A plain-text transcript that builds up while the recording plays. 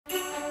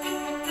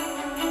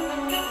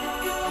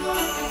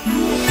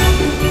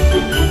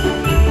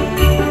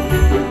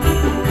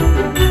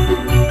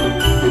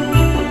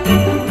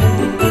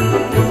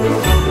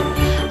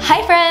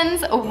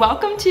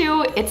welcome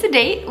to It's a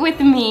Date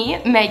with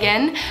me,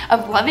 Megan,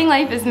 of Loving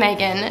Life is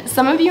Megan.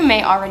 Some of you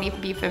may already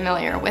be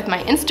familiar with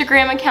my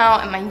Instagram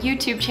account and my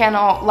YouTube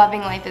channel,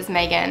 Loving Life is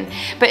Megan.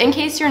 But in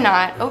case you're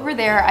not, over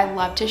there I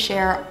love to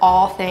share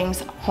all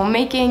things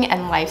homemaking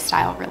and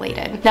lifestyle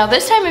related. Now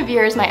this time of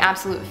year is my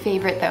absolute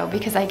favorite though,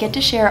 because I get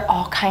to share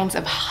all kinds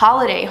of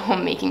holiday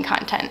homemaking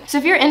content. So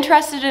if you're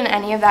interested in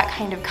any of that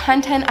kind of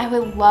content, I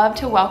would love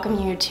to welcome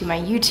you to my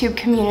YouTube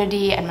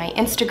community and my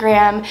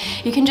Instagram.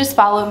 You can just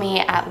follow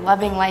me at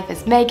Loving Life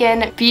is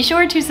Megan. Be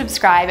sure to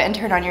subscribe and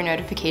turn on your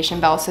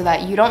notification bell so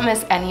that you don't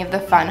miss any of the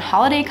fun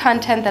holiday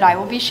content that I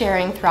will be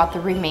sharing throughout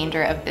the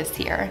remainder of this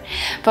year.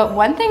 But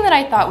one thing that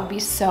I thought would be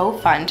so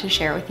fun to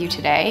share with you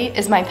today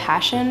is my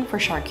passion for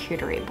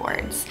charcuterie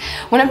boards.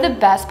 One of the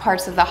best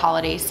parts of the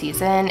holiday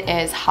season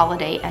is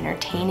holiday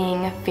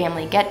entertaining,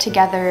 family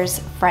get-togethers,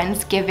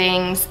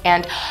 friendsgivings,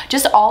 and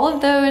just all of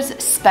those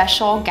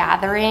special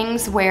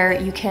gatherings where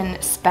you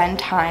can spend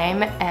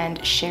time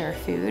and share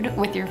food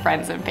with your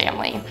friends and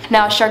family.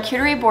 Now,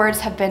 charcuterie boards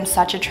have been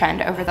such a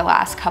trend over the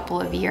last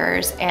couple of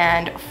years,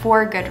 and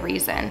for good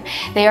reason.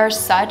 They are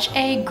such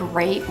a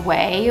great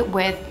way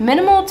with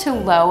minimal to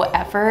low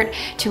effort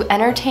to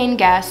entertain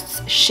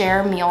guests,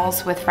 share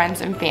meals with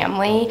friends and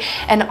family,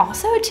 and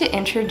also to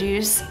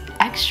introduce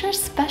extra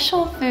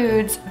special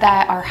foods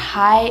that are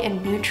high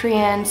in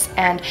nutrients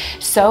and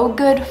so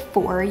good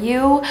for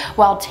you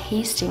while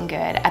tasting good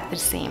at the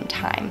same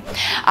time.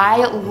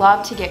 I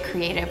love to get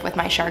creative with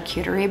my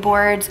charcuterie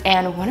boards,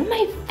 and one of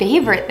my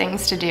favorite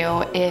things to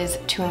do is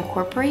to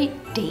incorporate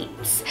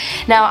dates.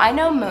 Now I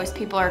know most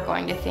people are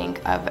going to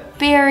think of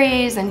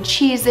berries and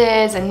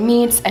cheeses and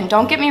meats, and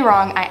don't get me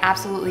wrong, I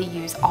absolutely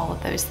use all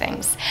of those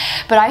things.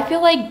 But I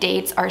feel like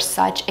dates are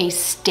such a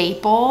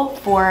staple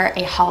for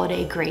a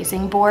holiday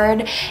grazing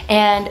board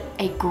and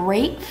a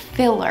great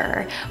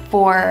filler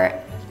for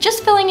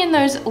just filling in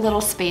those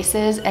little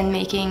spaces and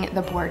making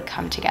the board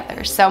come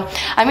together. So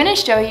I'm gonna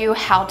show you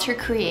how to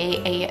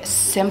create a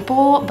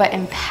simple but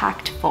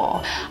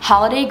impactful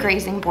holiday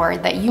grazing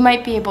board that you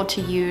might be able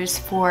to use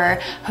for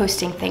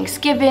hosting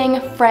Thanksgiving,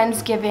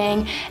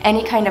 Friendsgiving,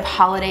 any kind of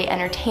holiday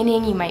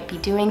entertaining you might be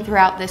doing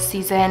throughout this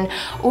season,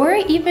 or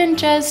even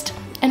just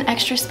an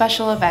extra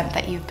special event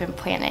that you've been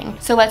planning.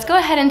 So let's go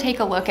ahead and take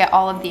a look at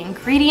all of the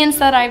ingredients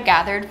that I've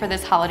gathered for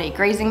this holiday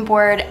grazing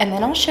board, and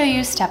then I'll show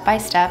you step by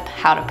step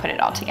how to put it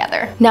all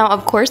together. Now,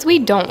 of course, we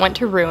don't want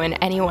to ruin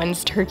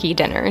anyone's turkey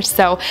dinner,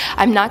 so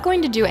I'm not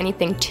going to do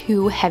anything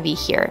too heavy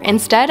here.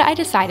 Instead, I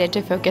decided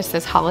to focus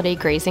this holiday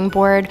grazing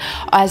board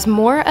as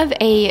more of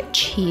a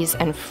cheese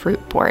and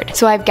fruit board.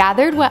 So I've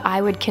gathered what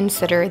I would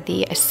consider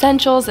the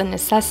essentials and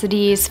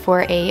necessities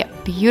for a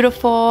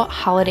beautiful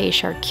holiday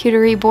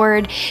charcuterie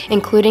board,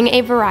 including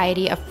a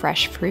variety of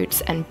fresh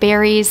fruits and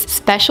berries,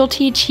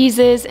 specialty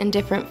cheeses in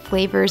different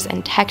flavors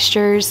and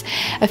textures,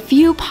 a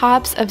few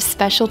pops of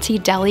specialty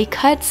deli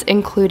cuts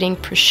including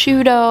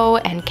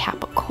prosciutto and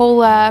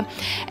capicola,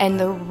 and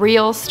the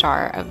real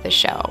star of the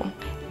show,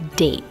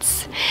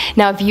 dates.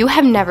 Now, if you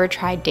have never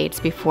tried dates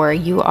before,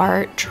 you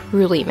are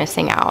truly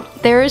missing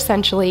out. They're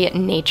essentially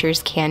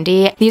nature's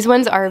candy. These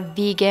ones are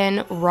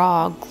vegan,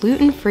 raw,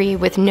 gluten-free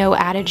with no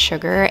added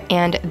sugar,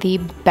 and the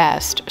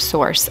best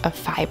source of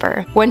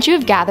fiber. Once you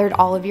have gathered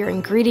all of your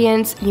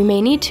ingredients, you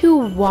may need to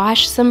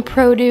wash some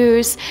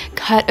produce,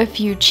 cut a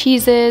few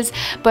cheeses,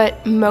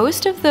 but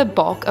most of the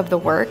bulk of the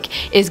work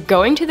is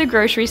going to the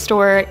grocery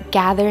store,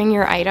 gathering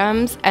your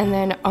items, and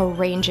then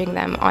arranging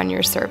them on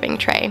your serving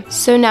tray.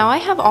 So now I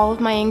have all of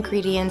my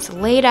ingredients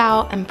laid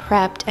out and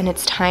prepped, and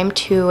it's time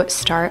to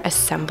start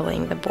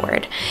assembling the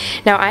board.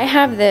 Now I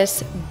have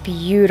this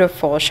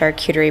beautiful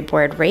charcuterie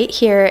board right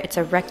here. It's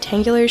a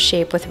rectangular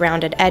shape with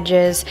rounded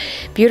edges,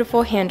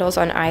 beautiful handles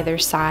on either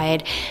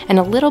side, and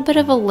a little bit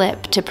of a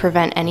lip to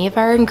prevent any of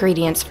our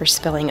ingredients from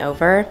spilling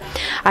over.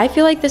 I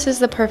feel like this is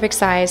the perfect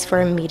size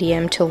for a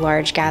medium to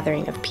large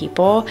gathering of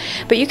people,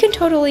 but you can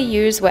totally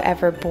use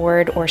whatever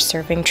board or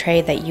serving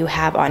tray that you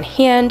have on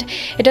hand.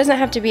 It doesn't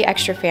have to be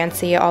extra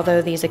fancy,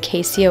 although these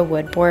acacia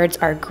wood boards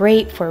are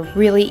great for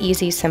really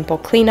easy, simple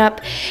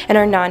cleanup and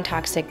are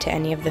non-toxic to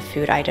any of the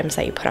food items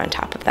that you put on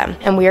top of them.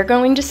 And we are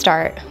going to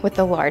start with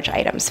the large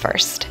items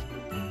first.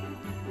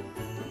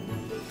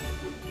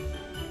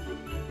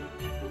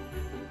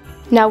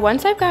 Now,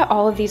 once I've got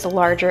all of these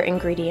larger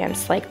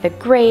ingredients like the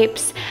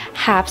grapes,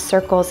 half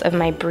circles of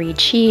my brie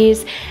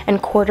cheese,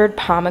 and quartered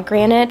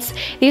pomegranates,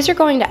 these are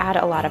going to add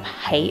a lot of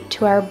height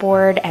to our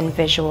board and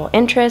visual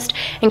interest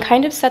and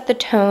kind of set the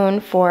tone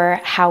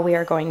for how we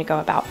are going to go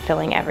about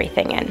filling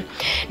everything in.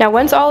 Now,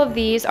 once all of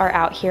these are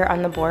out here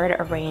on the board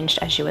arranged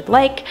as you would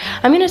like,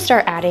 I'm going to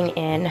start adding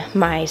in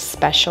my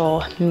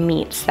special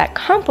meats that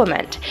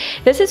complement.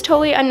 This is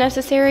totally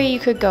unnecessary. You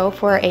could go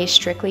for a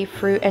strictly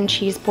fruit and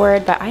cheese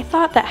board, but I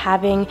thought that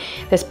having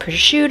this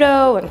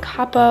prosciutto and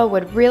coppa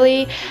would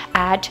really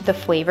add to the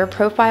flavor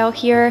profile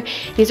here.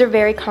 These are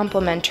very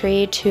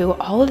complementary to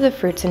all of the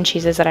fruits and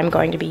cheeses that I'm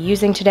going to be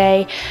using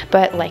today,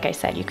 but like I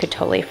said, you could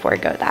totally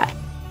forego that.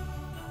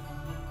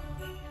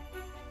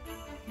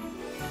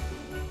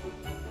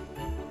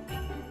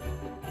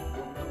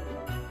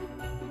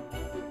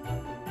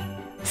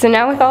 So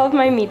now with all of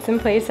my meats in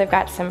place, I've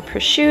got some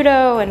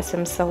prosciutto and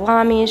some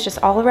salamis just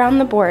all around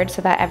the board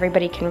so that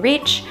everybody can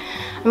reach.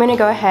 I'm gonna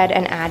go ahead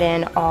and add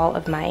in all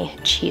of my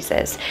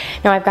cheeses.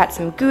 Now I've got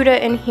some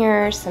Gouda in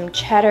here, some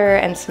cheddar,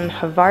 and some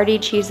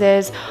Havarti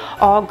cheeses,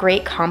 all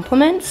great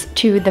complements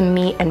to the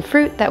meat and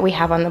fruit that we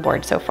have on the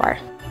board so far.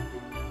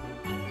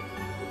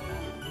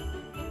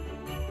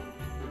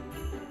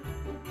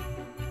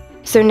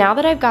 So now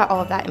that I've got all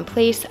of that in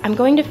place, I'm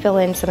going to fill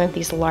in some of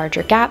these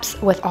larger gaps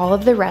with all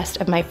of the rest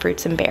of my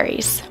fruits and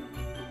berries.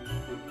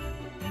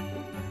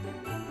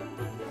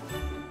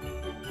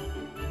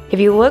 If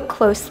you look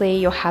closely,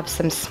 you'll have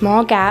some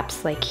small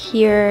gaps like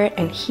here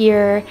and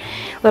here,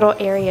 little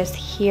areas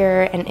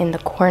here and in the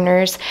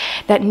corners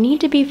that need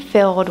to be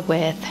filled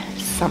with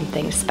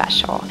something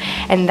special.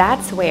 And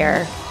that's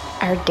where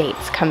our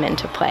dates come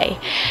into play.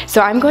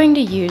 So I'm going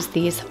to use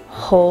these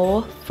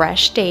whole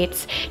fresh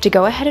dates to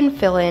go ahead and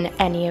fill in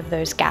any of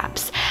those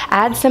gaps.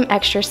 Add some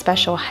extra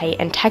special height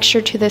and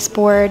texture to this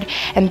board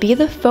and be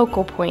the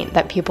focal point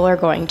that people are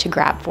going to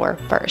grab for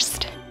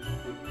first.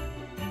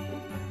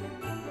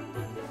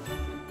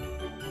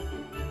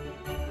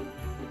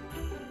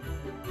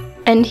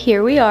 And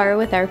here we are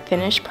with our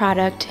finished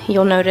product.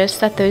 You'll notice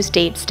that those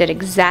dates did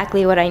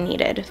exactly what I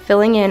needed,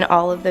 filling in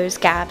all of those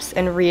gaps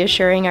and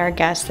reassuring our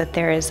guests that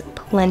there is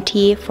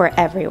plenty for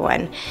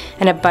everyone,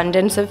 an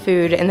abundance of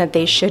food, and that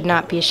they should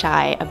not be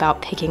shy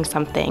about picking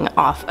something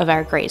off of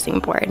our grazing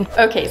board.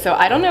 Okay, so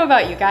I don't know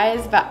about you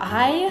guys, but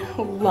I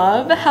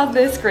love how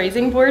this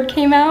grazing board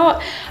came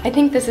out. I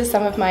think this is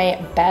some of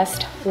my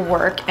best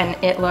work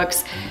and it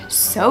looks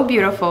so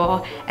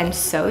beautiful and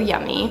so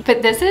yummy.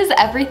 But this is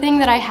everything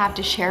that I have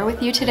to share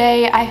with you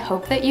today. I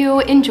hope that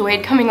you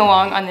enjoyed coming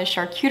along on this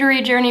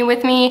charcuterie journey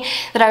with me,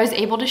 that I was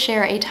able to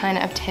share a ton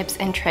of tips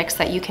and tricks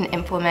that you can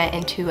implement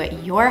into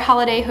your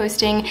holiday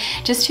hosting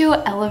just to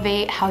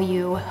elevate how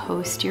you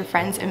host your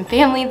friends and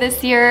family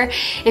this year.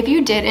 If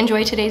you did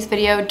enjoy today's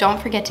video,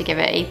 don't forget to give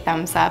it a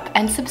thumbs up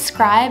and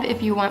subscribe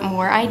if you want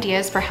more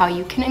ideas for how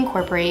you can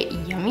incorporate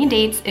yummy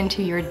dates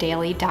into your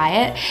daily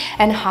diet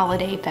and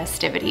holiday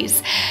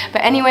festivities.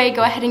 But anyway,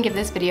 go ahead and give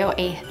this video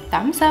a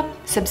thumbs up,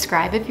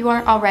 subscribe if you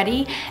aren't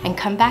already, and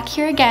come back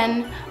here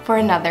again for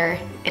another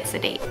It's a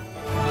Date.